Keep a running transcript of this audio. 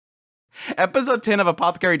Episode 10 of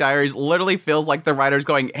Apothecary Diaries literally feels like the writer's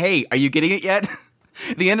going, hey, are you getting it yet?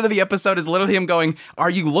 The end of the episode is literally him going, are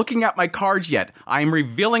you looking at my cards yet? I'm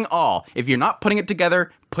revealing all. If you're not putting it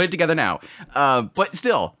together, put it together now. But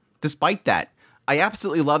still, despite that, I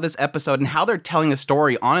absolutely love this episode and how they're telling the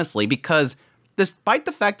story, honestly, because despite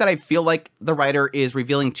the fact that I feel like the writer is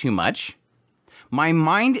revealing too much, my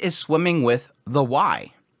mind is swimming with the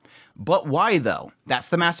why. But why, though? That's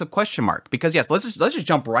the massive question mark. Because yes, let's just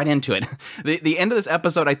jump right into it. The end of this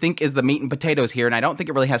episode, I think, is the meat and potatoes here, and I don't think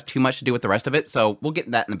it really has too much to do with the rest of it, so we'll get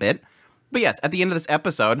to that in a bit. But yes, at the end of this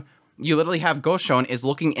episode, you literally have Goshon is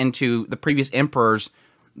looking into the previous emperors,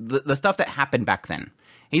 the stuff that happened back then.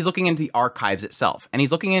 He's looking into the archives itself, and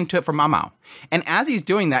he's looking into it for MaoMao. And as he's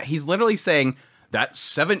doing that, he's literally saying, that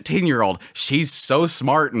 17-year-old, she's so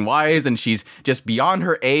smart and wise, and she's just beyond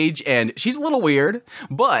her age, and she's a little weird,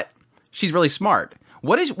 but she's really smart.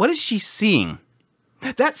 What is she seeing?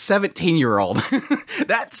 That 17-year-old.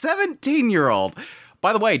 That 17-year-old.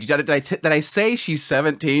 By the way, did I say she's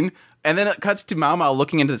 17? And then it cuts to MaoMao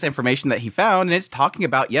looking into this information that he found, and it's talking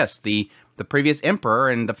about, yes, the previous emperor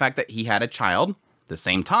and the fact that he had a child. At the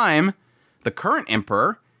same time, the current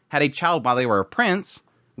emperor had a child while they were a prince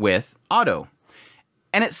with Otto.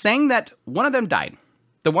 And it's saying that one of them died.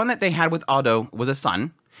 The one that they had with Otto was a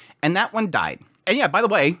son, and that one died. And yeah, by the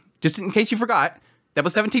way, just in case you forgot, that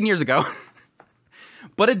was 17 years ago.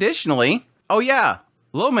 But additionally, oh yeah,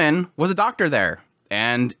 Loman was a doctor there,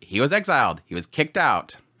 and he was exiled. He was kicked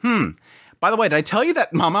out. By the way, did I tell you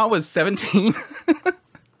that Mama was 17?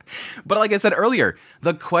 But like I said earlier,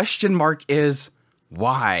 the question mark is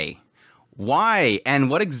why? Why, and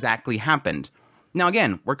what exactly happened? Now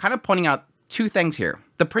again, we're kind of pointing out two things here.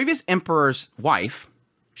 The previous emperor's wife,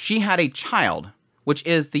 she had a child, which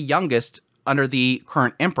is the youngest under the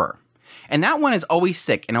current emperor. And that one is always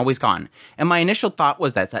sick and always gone. And my initial thought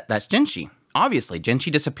was that's Jinshi. Obviously,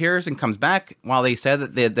 Jinshi disappears and comes back while they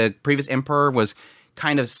said that the previous emperor was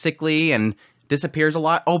kind of sickly and disappears a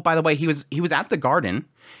lot. Oh, by the way, he was at the garden,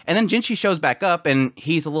 and then Jinshi shows back up and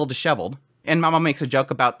he's a little disheveled. And Mama makes a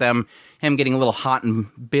joke about him getting a little hot and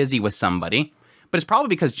busy with somebody. But it's probably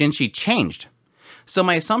because Jinshi changed. So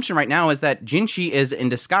my assumption right now is that Jinshi is in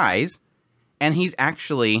disguise, and he's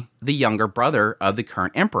actually the younger brother of the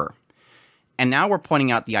current emperor. And now we're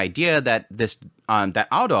pointing out the idea that that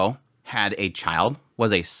Otto had a child,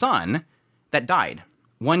 was a son, that died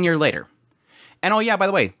 1 year later. And oh yeah, by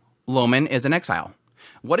the way, Loman is in exile.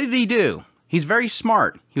 What did he do? He's very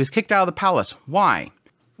smart. He was kicked out of the palace. Why?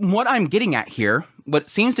 What I'm getting at here, what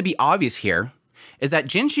seems to be obvious here, is that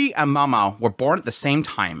Jinshi and MaoMao were born at the same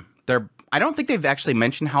time. I don't think they've actually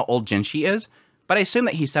mentioned how old Jinshi is, but I assume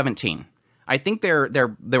that he's 17. I think they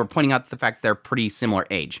were pointing out the fact that they're pretty similar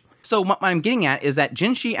age. So what I'm getting at is that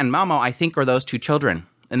Jinshi and MaoMao, I think, are those two children,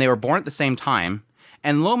 and they were born at the same time.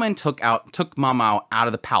 And Loman took MaoMao out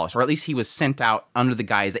of the palace, or at least he was sent out under the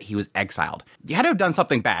guise that he was exiled. He had to have done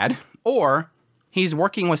something bad, or he's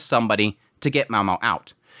working with somebody to get MaoMao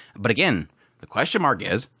out. But again, the question mark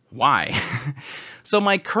is, why? So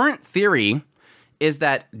my current theory is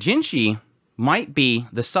that Jinshi might be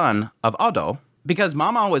the son of Otto, because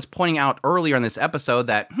MaoMao was pointing out earlier in this episode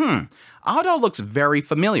that, Otto looks very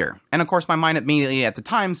familiar. And of course, my mind immediately at the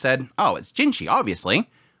time said, oh, it's Jinshi, obviously.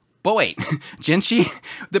 But wait, Jinshi?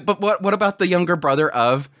 But what about the younger brother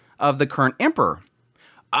of the current emperor?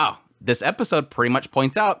 Oh, this episode pretty much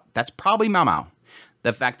points out that's probably MaoMao.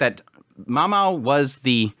 The fact that MaoMao's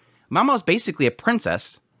basically a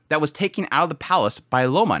princess that was taken out of the palace by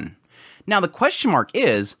Loman. Now, the question mark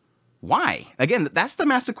is, why? Again, that's the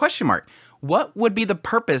massive question mark. What would be the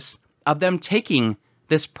purpose of them taking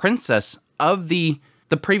this princess of the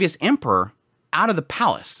previous emperor out of the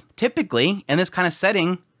palace? Typically, in this kind of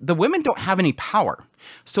setting, the women don't have any power.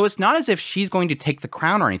 So it's not as if she's going to take the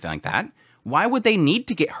crown or anything like that. Why would they need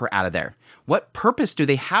to get her out of there? What purpose do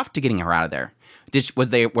they have to getting her out of there?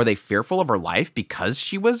 Were they fearful of her life because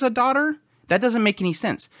she was a daughter? That doesn't make any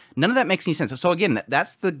sense. None of that makes any sense. So again,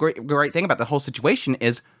 that's the great thing about the whole situation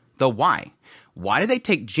is the why. Why did they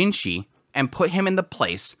take Jinshi and put him in the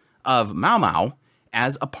place of MaoMao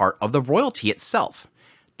as a part of the royalty itself?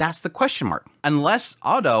 That's the question mark. Unless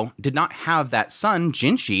Otto did not have that son,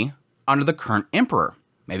 Jinshi, under the current emperor.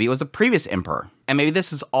 Maybe it was a previous emperor. And maybe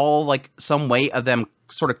this is all like some way of them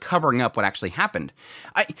sort of covering up what actually happened.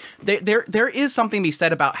 There is something to be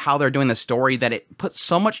said about how they're doing the story, that it puts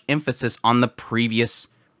so much emphasis on the previous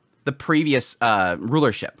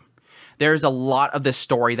rulership. There's a lot of this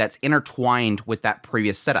story that's intertwined with that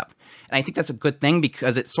previous setup. And I think that's a good thing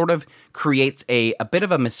because it sort of creates a bit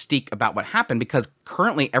of a mystique about what happened, because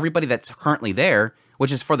currently everybody that's currently there,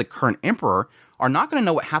 which is for the current emperor, are not going to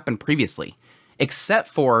know what happened previously, except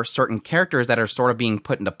for certain characters that are sort of being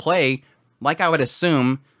put into play, like I would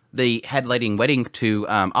assume the head lady in waiting to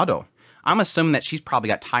Ado. I'm assuming that she's probably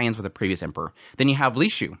got tie-ins with the previous emperor. Then you have Li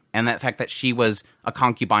Shu, and that fact that she was a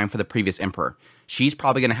concubine for the previous emperor. She's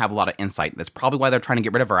probably going to have a lot of insight. That's probably why they're trying to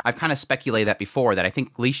get rid of her. I've kind of speculated that before, that I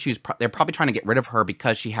think Li Shu's they're probably trying to get rid of her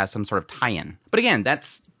because she has some sort of tie-in. But again,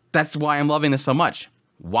 that's why I'm loving this so much.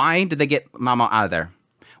 Why did they get MaoMao out of there?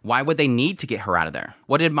 Why would they need to get her out of there?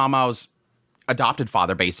 What did MaoMao's adopted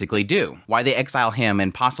father basically do? Why they exile him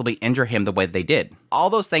and possibly injure him the way they did?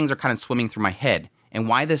 All those things are kind of swimming through my head. And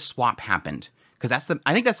why this swap happened. Because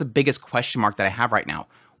I think that's the biggest question mark that I have right now.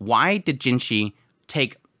 Why did Jinshi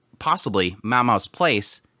take possibly MaoMao's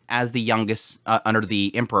place as the youngest under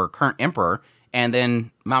the current emperor, and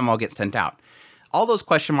then MaoMao gets sent out? All those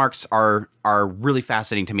question marks are really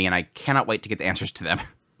fascinating to me, and I cannot wait to get the answers to them.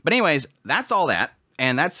 But anyways, that's all that,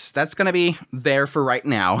 and that's going to be there for right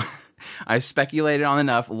now. I speculated on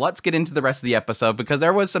enough. Let's get into the rest of the episode, because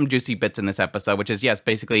there was some juicy bits in this episode, which is, yes,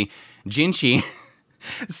 basically Jinshi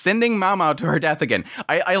sending MaoMao to her death again.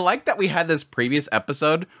 I like that we had this previous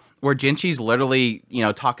episode where Jinshi's literally,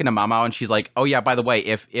 talking to MaoMao, and she's like, oh yeah, by the way,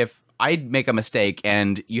 if I make a mistake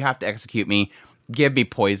and you have to execute me, give me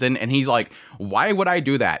poison. And he's like, why would I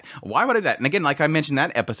do that? Why would I do that? And again, like I mentioned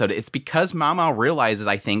that episode, it's because MaoMao realizes,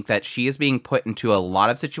 I think, that she is being put into a lot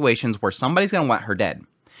of situations where somebody's going to want her dead.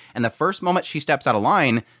 And the first moment she steps out of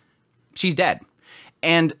line, she's dead.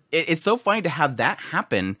 And it's so funny to have that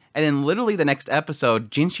happen. And then literally the next episode,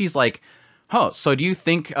 Jinshi's like, oh, so do you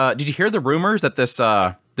think, did you hear the rumors that this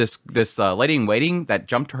lady in waiting that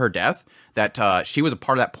jumped to her death, that she was a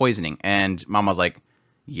part of that poisoning? And MaoMao's like,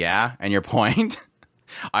 yeah, and your point?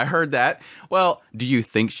 I heard that. Well, do you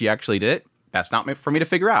think she actually did it? That's not for me to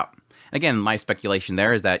figure out. Again, my speculation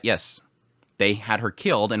there is that, yes, they had her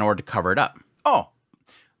killed in order to cover it up. Oh,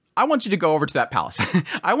 I want you to go over to that palace.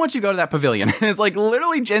 I want you to go to that pavilion. It's like,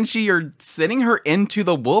 literally, Jinshi, you're sending her into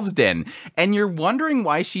the wolf's den, and you're wondering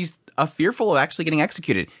why she's fearful of actually getting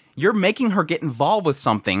executed. You're making her get involved with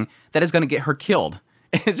something that is going to get her killed.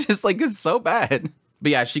 It's just like, it's so bad.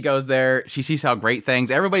 But yeah, she goes there. She sees how great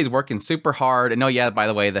things. Everybody's working super hard. And oh yeah, by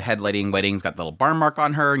the way, the head lady in waiting's got the little burn mark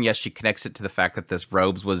on her. And yes, she connects it to the fact that this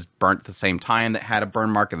robes was burnt at the same time that had a burn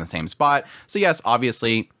mark in the same spot. So yes,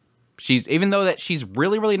 obviously, even though that she's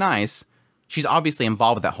really, really nice, she's obviously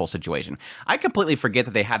involved with that whole situation. I completely forget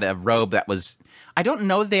that they had a robe that was... I don't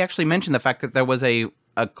know that they actually mentioned the fact that there was a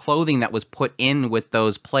clothing that was put in with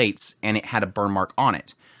those plates and it had a burn mark on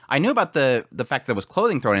it. I knew about the fact that there was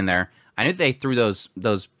clothing thrown in there. I knew they threw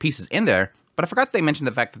those pieces in there, but I forgot they mentioned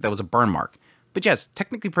the fact that there was a burn mark. But yes,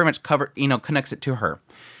 technically pretty much connects it to her.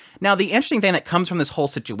 Now, the interesting thing that comes from this whole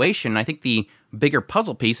situation, I think the bigger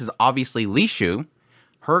puzzle piece, is obviously Li Shu.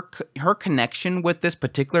 Her connection with this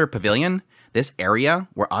particular pavilion, this area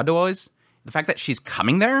where Ado is, the fact that she's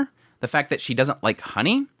coming there, the fact that she doesn't like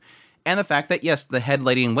honey, and the fact that, yes, the head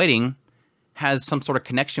lady in waiting has some sort of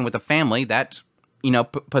connection with a family that,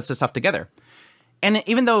 puts this stuff together. And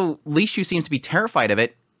even though Li Shu seems to be terrified of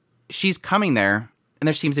it, she's coming there, and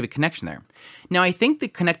there seems to be a connection there. Now, I think the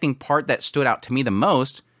connecting part that stood out to me the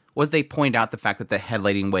most was they point out the fact that the head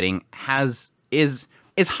lady in waiting is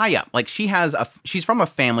high up. Like, she's from a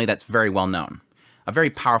family that's very well known, a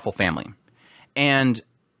very powerful family, and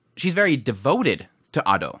she's very devoted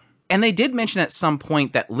to Ado. And they did mention at some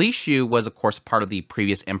point that Li Shu was, of course, part of the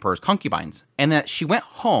previous emperor's concubines, and that she went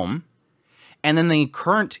home, and then the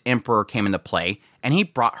current emperor came into play, and he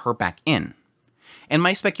brought her back in. And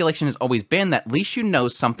my speculation has always been that Li Shu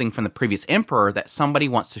knows something from the previous emperor that somebody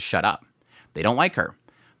wants to shut up. They don't like her.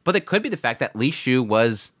 But it could be the fact that Li Shu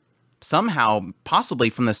was somehow, possibly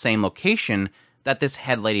from the same location that this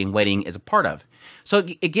head lady in waiting is a part of. So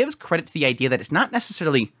it gives credit to the idea that it's not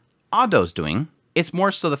necessarily Ado's doing, it's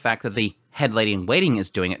more so the fact that the head lady in waiting is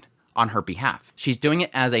doing it on her behalf. She's doing it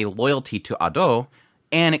as a loyalty to Ado,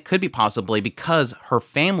 and it could be possibly because her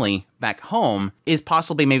family back home is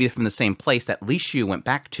possibly maybe from the same place that Li Shu went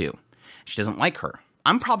back to. She doesn't like her.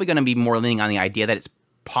 I'm probably going to be more leaning on the idea that it's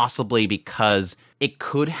possibly because it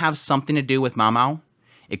could have something to do with MaoMao.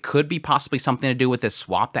 It could be possibly something to do with this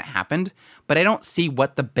swap that happened, but I don't see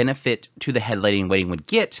what the benefit to the head lady in waiting would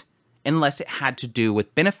get unless it had to do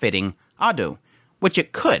with benefiting Ado, which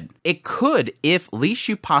it could. It could if Li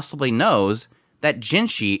Shu possibly knows that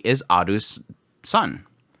Jinshi is Ado's son,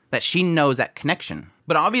 that she knows that connection.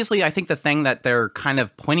 But obviously, I think the thing that they're kind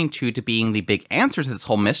of pointing to being the big answer to this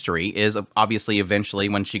whole mystery is obviously eventually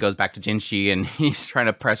when she goes back to Jinshi and he's trying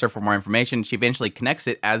to press her for more information, she eventually connects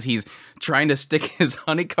it as he's trying to stick his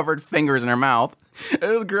honey-covered fingers in her mouth. It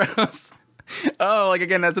was gross. Oh, like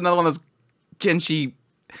again, that's another one of those Jinshi,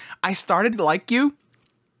 I started to like you,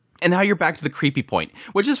 and now you're back to the creepy point,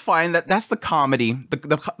 which is fine. That's the comedy.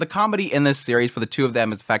 The comedy in this series for the two of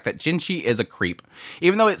them is the fact that Jinshi is a creep.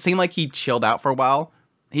 Even though it seemed like he chilled out for a while,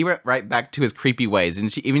 he went right back to his creepy ways,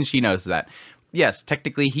 and even she knows that. Yes,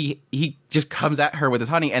 technically he just comes at her with his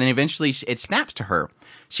honey, and eventually it snaps to her.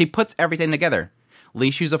 She puts everything together. Li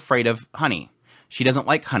Shu's afraid of honey. She doesn't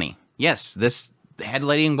like honey. Yes, this head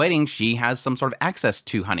lady in waiting, she has some sort of access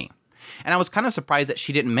to honey. And I was kind of surprised that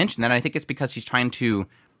she didn't mention that. I think it's because she's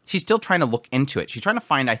still trying to look into it. She's trying to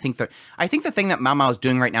find, I think the thing that MaoMao is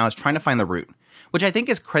doing right now is trying to find the root, which I think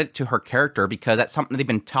is credit to her character, because that's something they've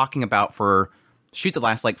been talking about for, the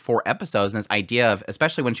last like 4 episodes, and this idea of,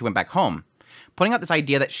 especially when she went back home, putting out this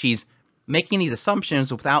idea that she's making these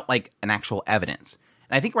assumptions without like an actual evidence.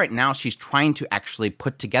 And I think right now she's trying to actually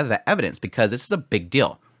put together that evidence, because this is a big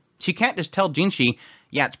deal. She can't just tell Jinshi,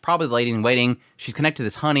 yeah, it's probably the lady in waiting. She's connected to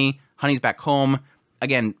this honey. Honey's back home.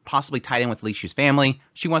 Again, possibly tied in with Li Shu's family.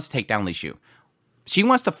 She wants to take down Li Shu. She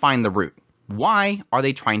wants to find the root. Why are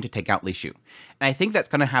they trying to take out Li Shu? And I think that's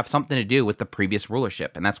going to have something to do with the previous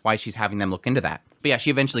rulership, and that's why she's having them look into that. But yeah, she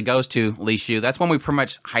eventually goes to Li Shu. That's when we pretty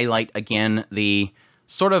much highlight again the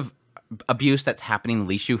sort of abuse that's happening to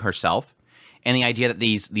Li Shu herself, and the idea that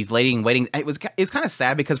these lady in waiting. It's kind of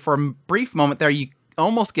sad, because for a brief moment there, you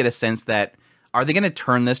almost get a sense that, are they going to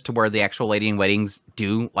turn this to where the actual lady in waitings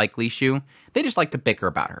do like Li Shu? They just like to bicker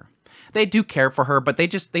about her. They do care for her, but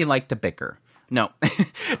they like to bicker. No,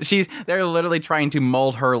 they're literally trying to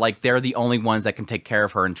mold her like they're the only ones that can take care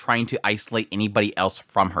of her, and trying to isolate anybody else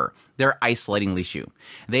from her. They're isolating Li Shu.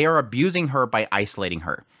 They are abusing her by isolating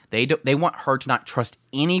her. They want her to not trust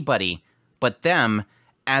anybody but them,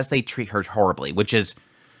 as they treat her horribly, which is,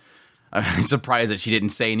 I'm surprised that she didn't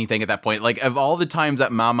say anything at that point. Like, of all the times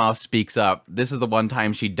that MaoMao speaks up, this is the one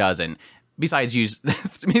time she doesn't. Besides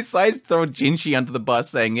throw Jinshi under the bus,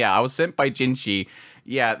 saying, yeah, I was sent by Jinshi.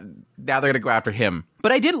 Yeah, now they're going to go after him.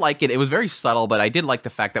 But I did like it. It was very subtle, but I did like the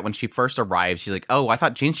fact that when she first arrived, she's like, oh, I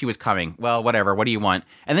thought Jinshi was coming. Well, whatever. What do you want?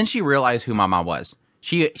 And then she realized who MaoMao was.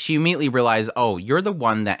 She immediately realized, oh, you're the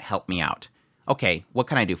one that helped me out. Okay, what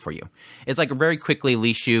can I do for you? It's like very quickly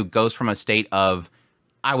Li Shu goes from a state of,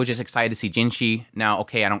 I was just excited to see Jinshi, now,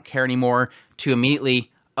 okay, I don't care anymore, to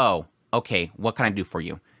immediately, oh, okay, what can I do for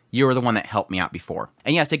you? You were the one that helped me out before.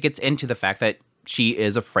 And yes, it gets into the fact that she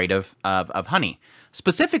is afraid of honey.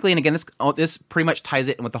 Specifically, and again, this pretty much ties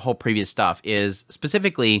it in with the whole previous stuff, is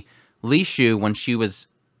specifically Li Shu, when she was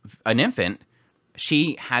an infant,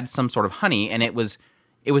 she had some sort of honey, and it was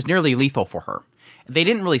nearly lethal for her. They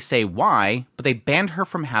didn't really say why, but they banned her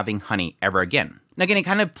from having honey ever again. And again, it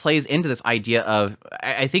kind of plays into this idea of,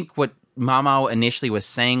 I think what MaoMao initially was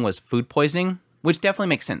saying was food poisoning, which definitely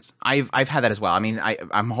makes sense. I've had that as well. I mean,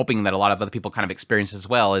 I'm hoping that a lot of other people kind of experience as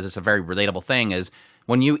well, is it's a very relatable thing, is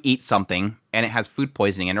when you eat something and it has food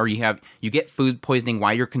poisoning in it, or you get food poisoning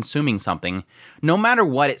while you're consuming something, no matter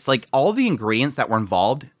what, it's like all the ingredients that were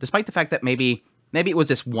involved, despite the fact that maybe it was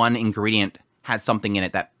this one ingredient had something in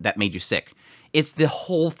it that made you sick. It's the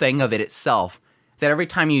whole thing of it itself that every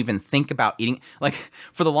time you even think about eating, like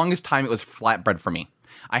for the longest time, it was flatbread for me.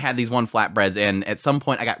 I had these one flatbreads, and at some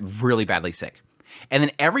point I got really badly sick. And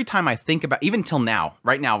then every time I think about, even till now,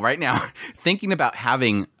 right now, thinking about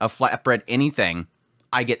having a flatbread anything,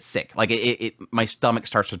 I get sick. Like my stomach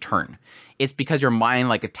starts to turn. It's because your mind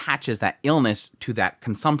like attaches that illness to that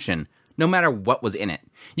consumption, no matter what was in it.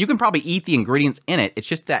 You can probably eat the ingredients in it. It's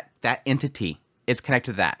just that entity, it's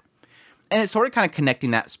connected to that. And it's sort of kind of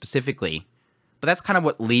connecting that specifically, but that's kind of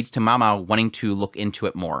what leads to MaoMao wanting to look into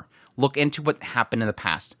it more. Look into what happened in the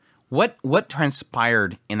past. What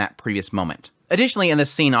transpired in that previous moment. Additionally, in this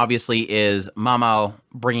scene, obviously, is MaoMao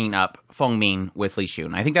bringing up Fengming with Li Shu.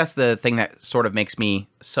 And I think that's the thing that sort of makes me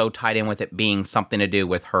so tied in with it being something to do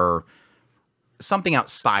with her, something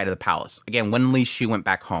outside of the palace. Again, when Li Shu went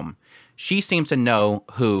back home, she seems to know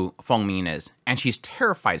who Fengming is, and she's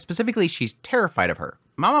terrified. Specifically, she's terrified of her.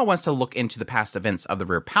 MaoMao wants to look into the past events of the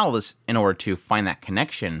Rear Palace in order to find that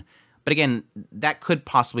connection. But again, that could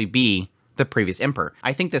possibly be the previous emperor.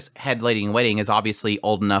 I think this head lady in waiting is obviously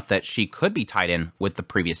old enough that she could be tied in with the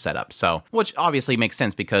previous setup. So, which obviously makes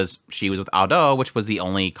sense because she was with Ado, which was the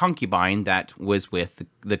only concubine that was with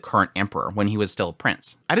the current emperor when he was still a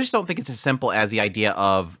prince. I just don't think it's as simple as the idea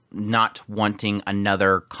of not wanting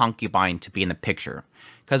another concubine to be in the picture.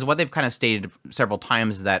 Because what they've kind of stated several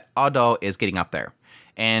times is that Ado is getting up there.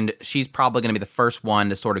 And she's probably going to be the first one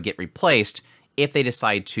to sort of get replaced if they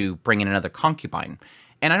decide to bring in another concubine.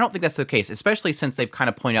 And I don't think that's the case, especially since they've kind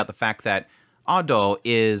of pointed out the fact that Ado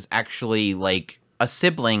is actually like a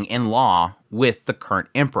sibling in law with the current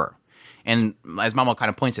emperor. And as Mamo kind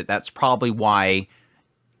of points it, that's probably why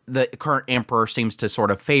the current emperor seems to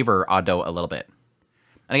sort of favor Ado a little bit.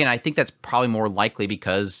 And again, I think that's probably more likely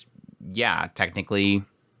because, yeah, technically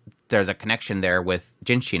there's a connection there with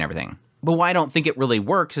Jinshi and everything. But why I don't think it really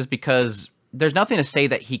works is because there's nothing to say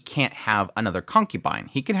that he can't have another concubine.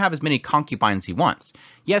 He can have as many concubines he wants.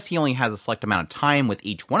 Yes, he only has a select amount of time with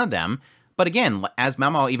each one of them, but again, as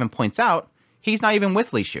MaoMao even points out, he's not even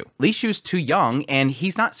with Li Shu. Li Shu's too young, and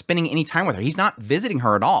he's not spending any time with her. He's not visiting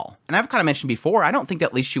her at all. And I've kind of mentioned before, I don't think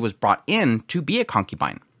that Li Shu was brought in to be a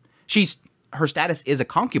concubine. Her status is a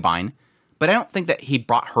concubine, but I don't think that he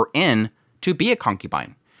brought her in to be a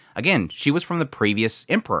concubine. Again, she was from the previous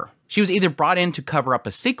emperor. She was either brought in to cover up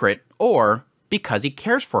a secret, or because he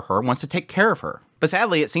cares for her, wants to take care of her. But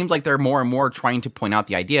sadly, it seems like they're more and more trying to point out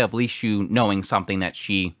the idea of Li Shu knowing something that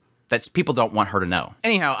people don't want her to know.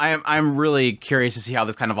 Anyhow, I'm really curious to see how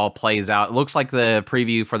this kind of all plays out. It looks like the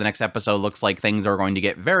preview for the next episode looks like things are going to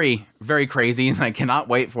get very, very crazy, and I cannot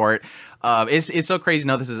wait for it. It's so crazy to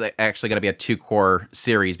know this is actually going to be a 2-core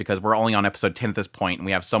series because we're only on episode 10 at this point, and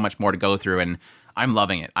we have so much more to go through, and I'm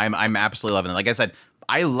loving it. I'm absolutely loving it. Like I said,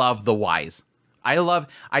 I love the whys. I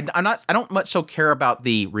don't much so care about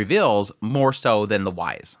the reveals more so than the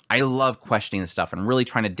whys. I love questioning this stuff and really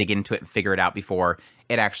trying to dig into it and figure it out before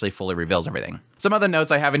it actually fully reveals everything. Some other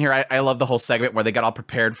notes I have in here, I love the whole segment where they got all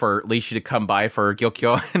prepared for Li Shu to come by for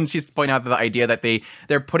Gyokyo, and she's pointing out the idea that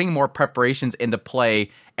they're putting more preparations into play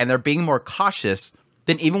and they're being more cautious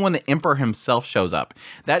than even when the emperor himself shows up.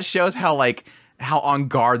 That shows how on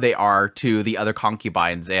guard they are to the other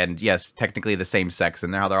concubines, and yes, technically the same sex,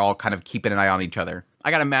 and how they're all kind of keeping an eye on each other. I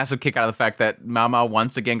got a massive kick out of the fact that MaoMao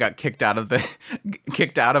once again got kicked out of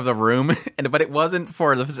the room, but it wasn't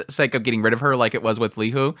for the sake of getting rid of her like it was with Li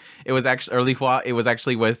Hu. It was actually, or Li Hua, it was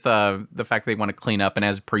actually with the fact they want to clean up, and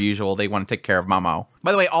as per usual, they want to take care of MaoMao.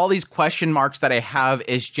 By the way, all these question marks that I have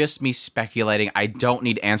is just me speculating. I don't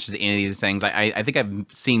need answers to any of these things. I think I've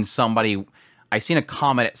seen somebody... I seen a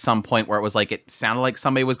comment at some point where it was like, it sounded like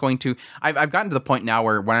somebody was going to... I've gotten to the point now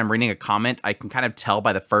where when I'm reading a comment, I can kind of tell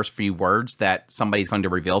by the first few words that somebody's going to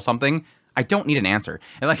reveal something. I don't need an answer.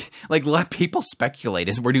 And like let people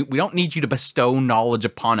speculate. We don't need you to bestow knowledge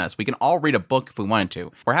upon us. We can all read a book if we wanted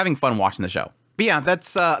to. We're having fun watching the show. But yeah,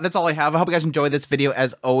 that's all I have. I hope you guys enjoyed this video.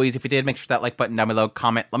 As always, if you did, make sure that like button down below,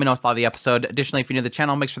 comment, let me know what's thought of the episode. Additionally, if you're new to the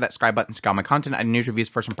channel, make sure that subscribe button, subscribe my content. I do news, reviews,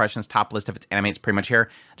 first impressions, top list if it's anime, it's pretty much here.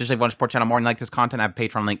 Additionally, if you want to support the channel more and like this content, I have a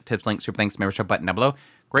Patreon link, tips link, super thanks, membership button down below.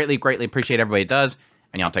 Greatly, greatly appreciate everybody does,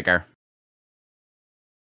 and y'all take care.